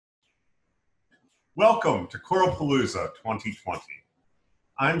Welcome to Coralpalooza 2020.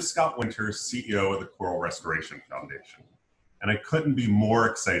 I'm Scott Winters, CEO of the Coral Restoration Foundation, and I couldn't be more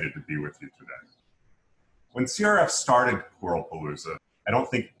excited to be with you today. When CRF started Coralpalooza, I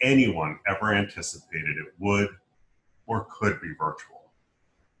don't think anyone ever anticipated it would or could be virtual.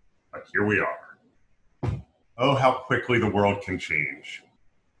 But here we are. Oh, how quickly the world can change.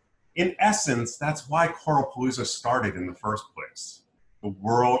 In essence, that's why Coralpalooza started in the first place. The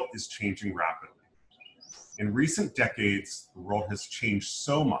world is changing rapidly. In recent decades, the world has changed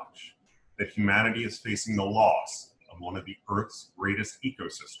so much that humanity is facing the loss of one of the Earth's greatest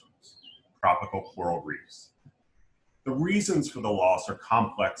ecosystems, tropical coral reefs. The reasons for the loss are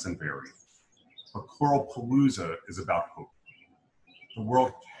complex and varied, but Coralpalooza is about hope. The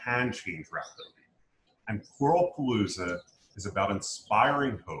world can change rapidly, and Coralpalooza is about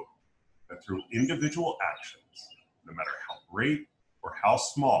inspiring hope that through individual actions, no matter how great or how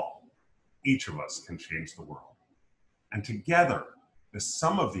small, each of us can change the world. And together, the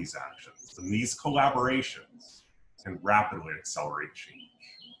sum of these actions and these collaborations can rapidly accelerate change.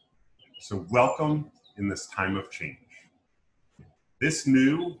 So welcome in this time of change. This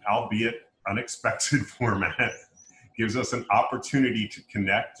new, albeit unexpected format gives us an opportunity to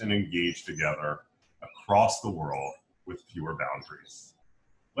connect and engage together across the world with fewer boundaries.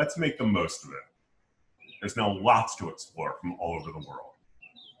 Let's make the most of it. There's now lots to explore from all over the world.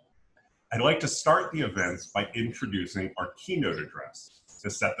 I'd like to start the events by introducing our keynote address to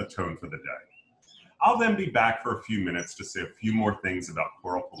set the tone for the day. I'll then be back for a few minutes to say a few more things about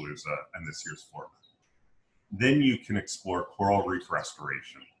Coralpalooza and this year's format. Then you can explore coral reef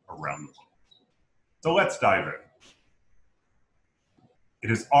restoration around the world. So let's dive in.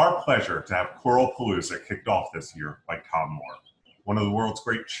 It is our pleasure to have Coralpalooza kicked off this year by Tom Moore, one of the world's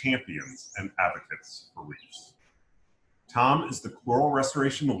great champions and advocates for reefs. Tom is the Coral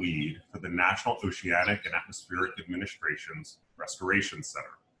Restoration Lead for the National Oceanic and Atmospheric Administration's Restoration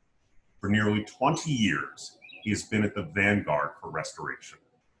Center. For nearly 20 years, he has been at the vanguard for restoration,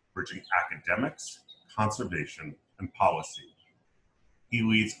 bridging academics, conservation, and policy. He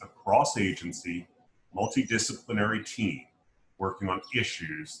leads a cross-agency, multidisciplinary team working on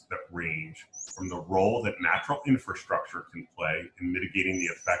issues that range from the role that natural infrastructure can play in mitigating the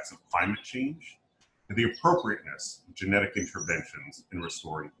effects of climate change to the appropriateness of genetic interventions in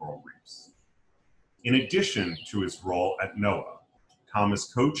restoring coral reefs. In addition to his role at NOAA, Tom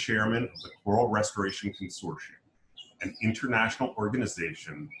is co-chairman of the Coral Restoration Consortium, an international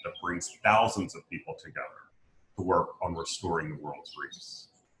organization that brings thousands of people together to work on restoring the world's reefs.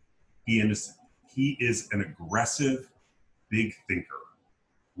 He is an aggressive, big thinker,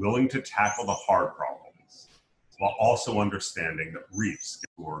 willing to tackle the hard problems, while also understanding that reefs get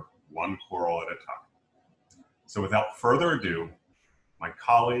restored one coral at a time. So without further ado, my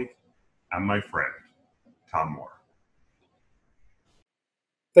colleague and my friend, Tom Moore.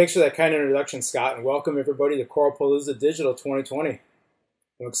 Thanks for that kind introduction, Scott, and welcome everybody to Coralpalooza Digital 2020.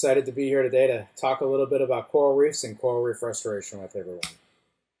 I'm excited to be here today to talk a little bit about coral reefs and coral reef restoration with everyone.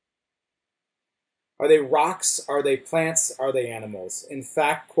 Are they rocks? Are they plants? Are they animals? In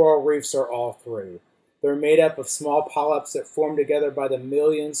fact, coral reefs are all three. They're made up of small polyps that form together by the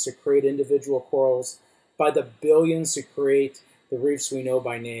millions to create individual corals, by the billions to create the reefs we know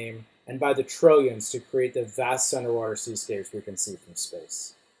by name, and by the trillions to create the vast underwater seascapes we can see from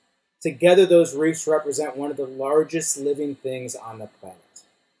space. Together, those reefs represent one of the largest living things on the planet.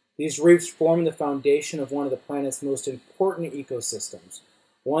 These reefs form the foundation of one of the planet's most important ecosystems,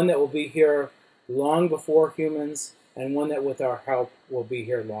 one that will be here long before humans, and one that, with our help, will be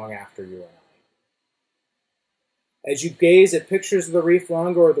here long after you and I. As you gaze at pictures of the reef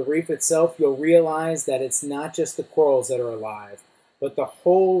longa or the reef itself, you'll realize that it's not just the corals that are alive, but the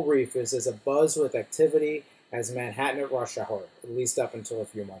whole reef is as abuzz with activity as Manhattan at rush hour, at least up until a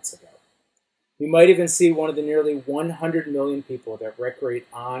few months ago. You might even see one of the nearly 100 million people that recreate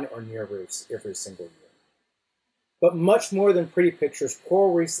on or near reefs every single year. But much more than pretty pictures,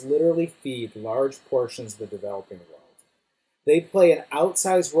 coral reefs literally feed large portions of the developing world. They play an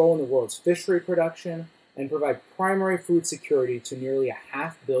outsized role in the world's fishery production and provide primary food security to nearly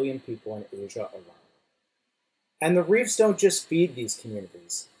 500 million people in Asia alone. And the reefs don't just feed these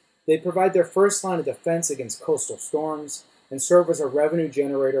communities. They provide their first line of defense against coastal storms and serve as a revenue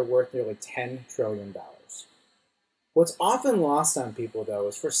generator worth nearly $10 trillion. What's often lost on people, though,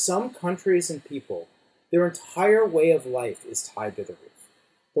 is for some countries and people, their entire way of life is tied to the reef.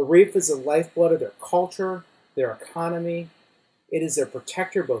 The reef is the lifeblood of their culture, their economy. It is their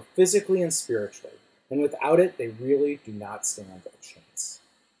protector both physically and spiritually. And without it, they really do not stand a chance.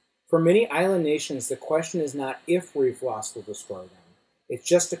 For many island nations, the question is not if reef loss will destroy them. It's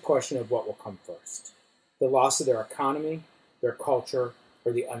just a question of what will come first: the loss of their economy, their culture,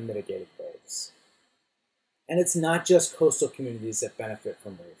 or the unmitigated waves. And it's not just coastal communities that benefit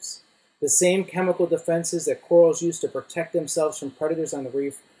from reefs. The same chemical defenses that corals use to protect themselves from predators on the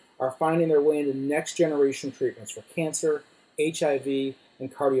reef are finding their way into next generation treatments for cancer, HIV,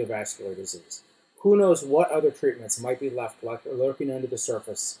 and cardiovascular disease. Who knows what other treatments might be left lurking under the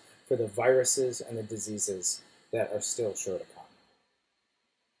surface for the viruses and the diseases that are still sure to come.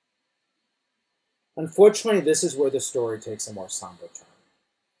 Unfortunately, this is where the story takes a more somber turn.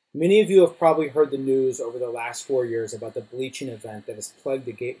 Many of you have probably heard the news over the last 4 years about the bleaching event that has plagued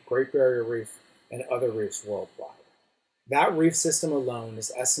the Great Barrier Reef and other reefs worldwide. That reef system alone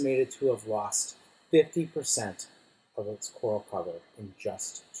is estimated to have lost 50% of its coral cover in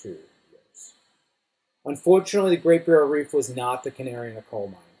just 2 years. Unfortunately, the Great Barrier Reef was not the canary in the coal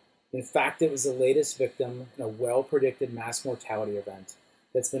mine. In fact, it was the latest victim in a well-predicted mass mortality event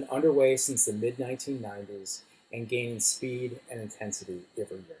that's been underway since the mid-1990s and gaining speed and intensity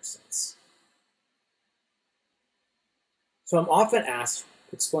every year since. So I'm often asked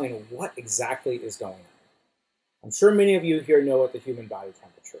to explain what exactly is going on. I'm sure many of you here know what the human body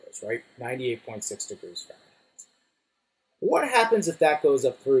temperature is, right? 98.6 degrees Fahrenheit. What happens if that goes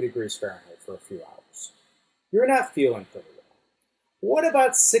up 3 degrees Fahrenheit for a few hours? You're not feeling pretty well. What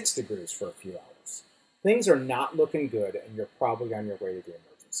about 6 degrees for a few hours? Things are not looking good and you're probably on your way to the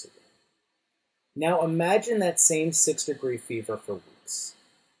emergency room. Now imagine that same 6-degree fever for weeks.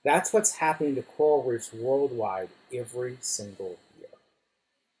 That's what's happening to coral reefs worldwide every single year.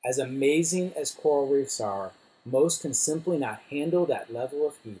 As amazing as coral reefs are, most can simply not handle that level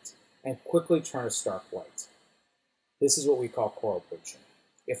of heat and quickly turn a stark white. This is what we call coral bleaching.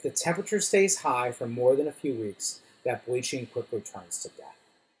 If the temperature stays high for more than a few weeks, that bleaching quickly turns to death.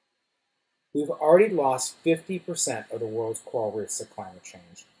 We've already lost 50% of the world's coral reefs to climate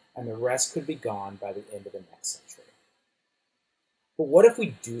change, and the rest could be gone by the end of the next century. But what if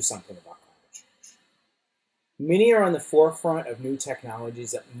we do something about climate change? Many are on the forefront of new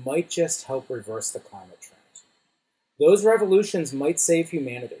technologies that might just help reverse the climate trend. Those revolutions might save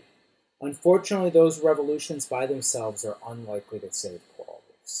humanity. Unfortunately, those revolutions by themselves are unlikely to save coral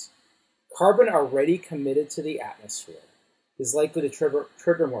reefs. Carbon already committed to the atmosphere is likely to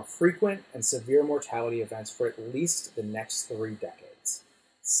trigger more frequent and severe mortality events for at least the next 3 decades,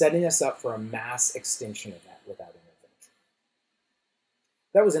 setting us up for a mass extinction event without intervention.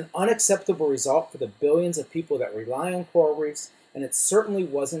 That was an unacceptable result for the billions of people that rely on coral reefs, and it certainly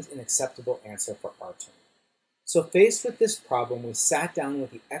wasn't an acceptable answer for our team. So faced with this problem, we sat down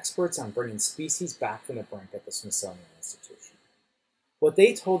with the experts on bringing species back from the brink at the Smithsonian Institution. What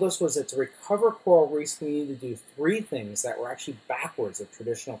they told us was that to recover coral reefs, we needed to do 3 things that were actually backwards of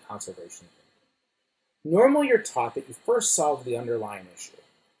traditional conservation thinking. Normally, you're taught that you first solve the underlying issue,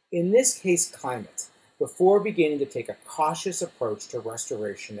 in this case, climate, before beginning to take a cautious approach to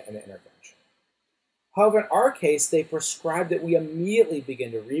restoration and intervention. However, in our case, they prescribed that we immediately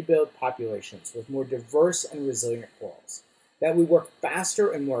begin to rebuild populations with more diverse and resilient corals, that we work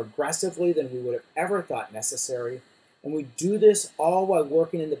faster and more aggressively than we would have ever thought necessary, and we do this all while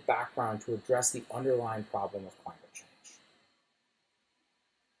working in the background to address the underlying problem of climate change.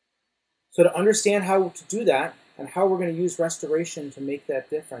 So to understand how to do that and how we're going to use restoration to make that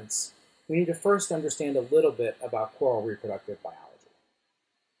difference, we need to first understand a little bit about coral reproductive biology.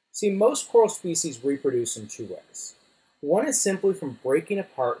 See, most coral species reproduce in 2 ways. One is simply from breaking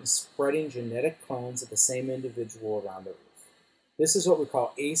apart and spreading genetic clones of the same individual around the reef. This is what we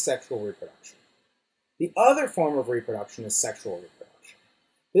call asexual reproduction. The other form of reproduction is sexual reproduction.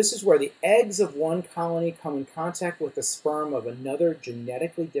 This is where the eggs of one colony come in contact with the sperm of another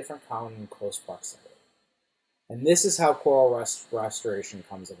genetically different colony in close proximity. And this is how coral restoration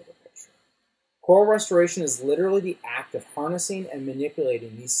comes into the picture. Coral restoration is literally the act of harnessing and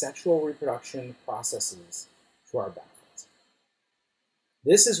manipulating these sexual reproduction processes to our benefit.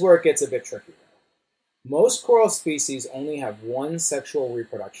 This is where it gets a bit tricky, though. Most coral species only have 1 sexual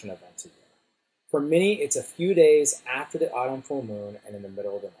reproduction event a year. For many, it's a few days after the autumn full moon and in the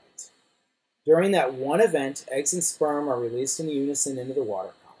middle of the night. During that one event, eggs and sperm are released in unison into the water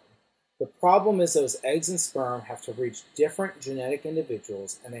column. The problem is those eggs and sperm have to reach different genetic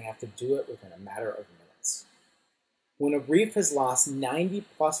individuals, and they have to do it within a matter of minutes. When a reef has lost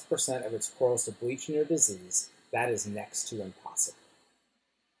 90+% of its corals to bleaching or disease, that is next to impossible.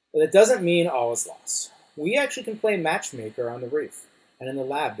 But it doesn't mean all is lost. We actually can play matchmaker on the reef and in the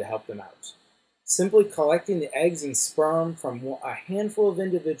lab to help them out. Simply collecting the eggs and sperm from a handful of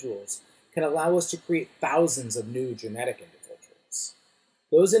individuals can allow us to create thousands of new genetic individuals.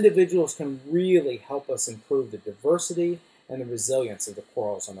 Those individuals can really help us improve the diversity and the resilience of the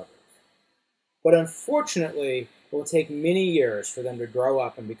corals on the reef. But unfortunately, it will take many years for them to grow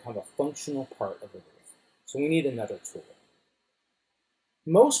up and become a functional part of the reef. So we need another tool.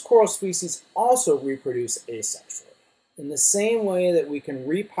 Most coral species also reproduce asexually. In the same way that we can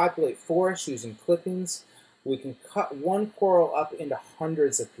repopulate forests using clippings, we can cut one coral up into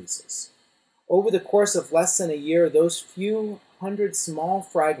hundreds of pieces. Over the course of less than a year, those few hundred small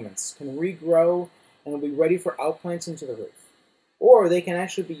fragments can regrow and will be ready for outplanting to the reef. Or they can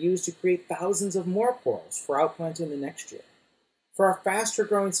actually be used to create thousands of more corals for outplanting the next year. For our faster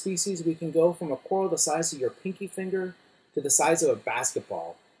growing species, we can go from a coral the size of your pinky finger to the size of a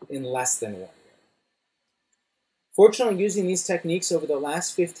basketball in less than 1 year. Fortunately, using these techniques over the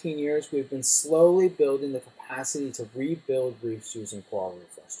last 15 years, we've been slowly building the capacity to rebuild reefs using coral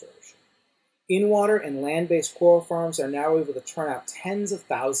reef restoration. In-water and land-based coral farms are now able to turn out tens of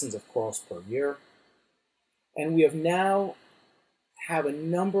thousands of corals per year. And we have now have a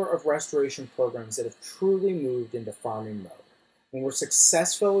number of restoration programs that have truly moved into farming mode. And we're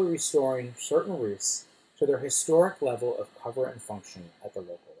successfully restoring certain reefs to their historic level of cover and function at the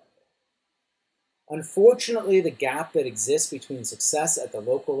local level. Unfortunately, the gap that exists between success at the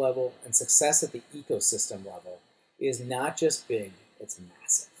local level and success at the ecosystem level is not just big, it's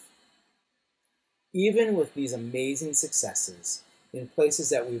massive. Even with these amazing successes in places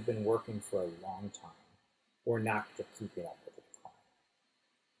that we've been working for a long time, we're not keeping up with the decline.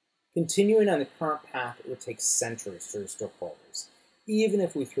 Continuing on the current path, it would take centuries to restore coral reefs, even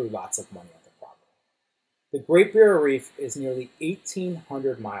if we threw lots of money at the problem. The Great Barrier Reef is nearly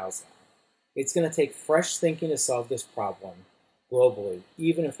 1,800 miles long. It's going to take fresh thinking to solve this problem globally,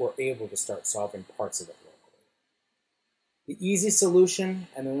 even if we're able to start solving parts of it locally. The easy solution,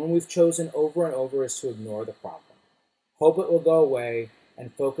 and the one we've chosen over and over, is to ignore the problem, hope it will go away,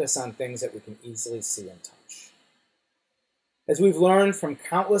 and focus on things that we can easily see and touch. As we've learned from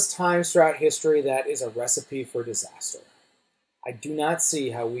countless times throughout history, that is a recipe for disaster. I do not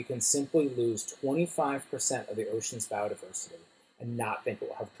see how we can simply lose 25% of the ocean's biodiversity and not think it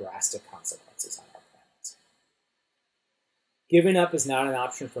will have drastic consequences on our planet. Giving up is not an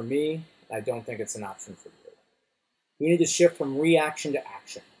option for me. I don't think it's an option for you. We need to shift from reaction to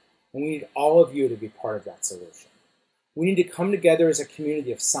action, and we need all of you to be part of that solution. We need to come together as a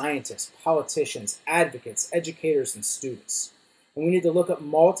community of scientists, politicians, advocates, educators, and students. And we need to look at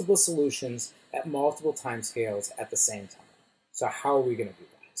multiple solutions at multiple timescales at the same time. So how are we going to do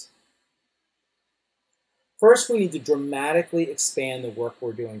that? First, we need to dramatically expand the work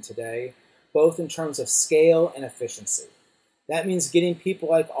we're doing today, both in terms of scale and efficiency. That means getting people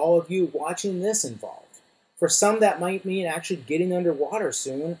like all of you watching this involved. For some, that might mean actually getting underwater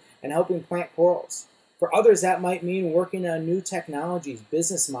soon and helping plant corals. For others, that might mean working on new technologies,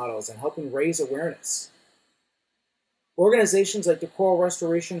 business models, and helping raise awareness. Organizations like the Coral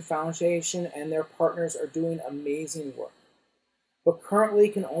Restoration Foundation and their partners are doing amazing work, but currently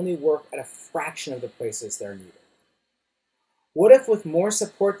can only work at a fraction of the places they're needed. What if with more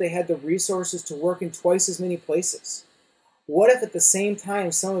support they had the resources to work in twice as many places? What if at the same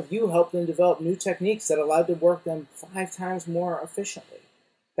time some of you helped them develop new techniques that allowed them to work them 5 times more efficiently?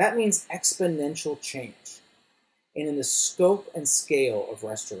 That means exponential change, and in the scope and scale of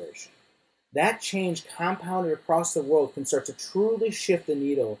restoration. That change compounded across the world can start to truly shift the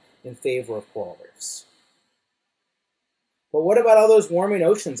needle in favor of coral reefs. But what about all those warming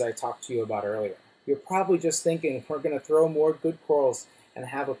oceans I talked to you about earlier? You're probably just thinking we're going to throw more good corals and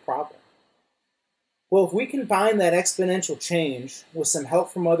have a problem. Well, if we combine that exponential change with some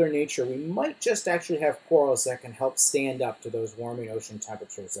help from Mother Nature, we might just actually have corals that can help stand up to those warming ocean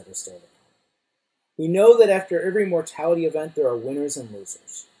temperatures that are still to come. We know that after every mortality event, there are winners and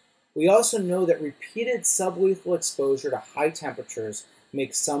losers. We also know that repeated sublethal exposure to high temperatures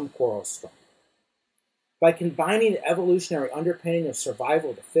makes some corals stronger. By combining the evolutionary underpinning of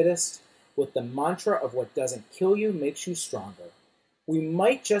survival of the fittest with the mantra of what doesn't kill you makes you stronger, we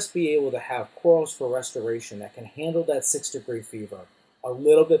might just be able to have corals for restoration that can handle that 6-degree fever a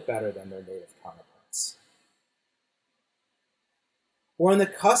little bit better than their native counterparts. We're on the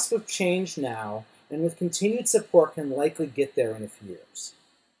cusp of change now, and with continued support can likely get there in a few years.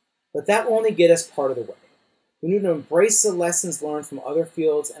 But that will only get us part of the way. We need to embrace the lessons learned from other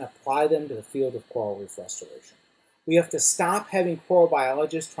fields and apply them to the field of coral reef restoration. We have to stop having coral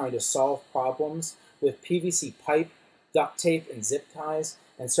biologists trying to solve problems with PVC pipe, duct tape, and zip ties,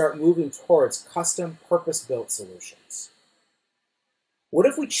 and start moving towards custom, purpose-built solutions. What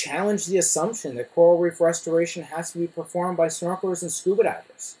if we challenge the assumption that coral reef restoration has to be performed by snorkelers and scuba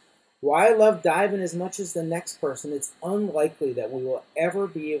divers? While I love diving as much as the next person, it's unlikely that we will ever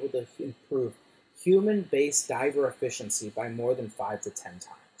be able to improve human-based diver efficiency by more than 5 to 10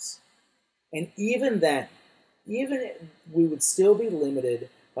 times. And even then, we would still be limited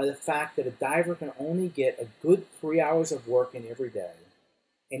by the fact that a diver can only get a good 3 hours of work in every day,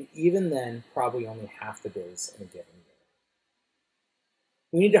 and even then, probably only half the days in a given year.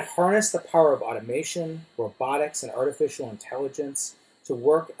 We need to harness the power of automation, robotics, and artificial intelligence to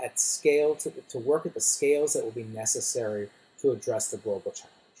work at scale, to work at the scales that will be necessary to address the global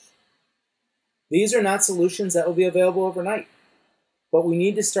challenge. These are not solutions that will be available overnight, but we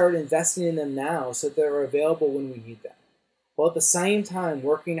need to start investing in them now so that they're available when we need them, while at the same time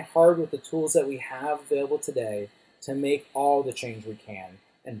working hard with the tools that we have available today to make all the change we can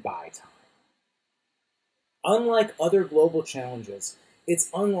and buy time. Unlike other global challenges, it's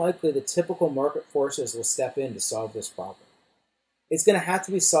unlikely the typical market forces will step in to solve this problem. It's going to have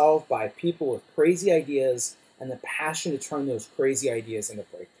to be solved by people with crazy ideas and the passion to turn those crazy ideas into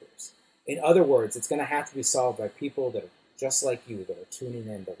breakthroughs. In other words, it's going to have to be solved by people that are just like you, that are tuning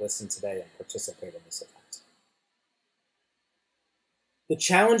in to listen today and participate in this event. The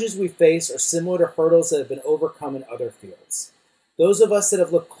challenges we face are similar to hurdles that have been overcome in other fields. Those of us that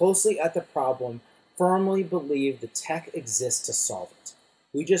have looked closely at the problem firmly believe the tech exists to solve it.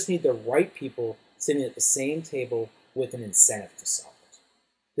 We just need the right people sitting at the same table with an incentive to solve it.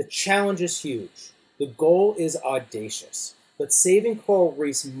 The challenge is huge. The goal is audacious, but saving coral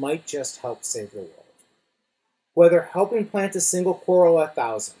reefs might just help save the world. Whether helping plant a single coral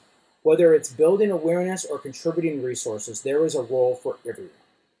 1,000, whether it's building awareness or contributing resources, there is a role for everyone.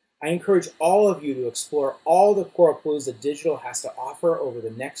 I encourage all of you to explore all the Coralpalooza Digital has to offer over the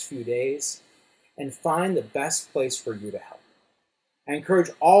next few days and find the best place for you to help. I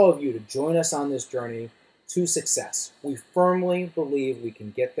encourage all of you to join us on this journey to success. We firmly believe we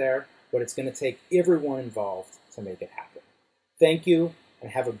can get there, but it's going to take everyone involved to make it happen. Thank you,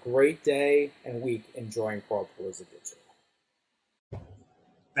 and have a great day and week enjoying Coralpalooza Digital.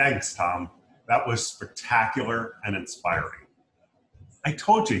 Thanks, Tom. That was spectacular and inspiring. I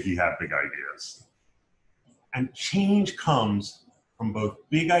told you he had big ideas. And change comes from both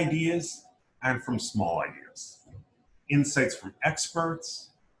big ideas and from small ideas. Insights from experts,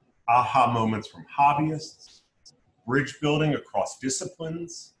 aha moments from hobbyists, bridge building across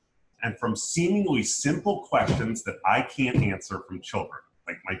disciplines, and from seemingly simple questions that I can't answer from children,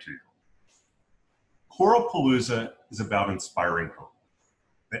 like my 2-year-old. Coralpalooza is about inspiring hope,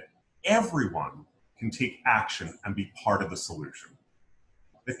 that everyone can take action and be part of the solution.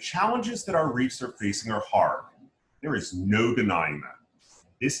 The challenges that our reefs are facing are hard. There is no denying that.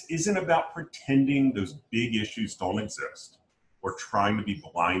 This isn't about pretending those big issues don't exist or trying to be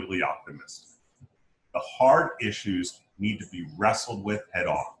blindly optimistic. The hard issues need to be wrestled with head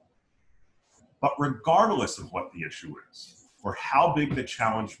on. But regardless of what the issue is or how big the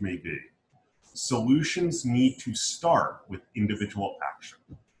challenge may be, solutions need to start with individual action.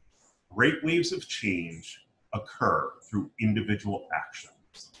 Great waves of change occur through individual actions.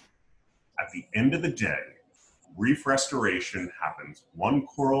 At the end of the day, reef restoration happens one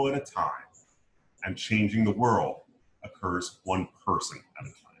coral at a time, and changing the world occurs one person at a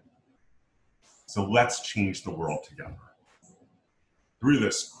time. So let's change the world together. Through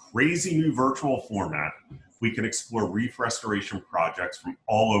this crazy new virtual format, we can explore reef restoration projects from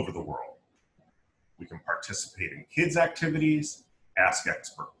all over the world. We can participate in kids' activities, ask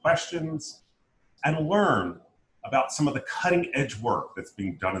expert questions, and learn about some of the cutting-edge work that's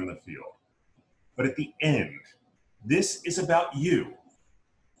being done in the field. But at the end, this is about you.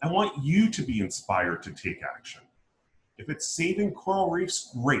 I want you to be inspired to take action. If it's saving coral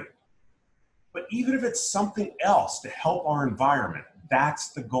reefs, great. But even if it's something else to help our environment, that's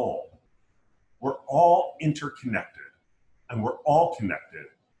the goal. We're all interconnected, and we're all connected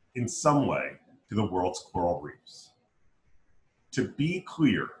in some way to the world's coral reefs. To be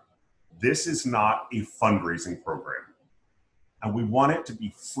clear, this is not a fundraising program, and we want it to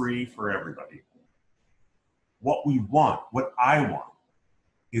be free for everybody. What we want, what I want,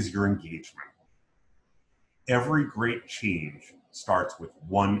 is your engagement. Every great change starts with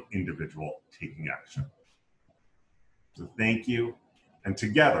one individual taking action. So thank you, and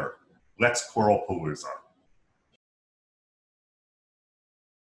together, let's Coralpalooza.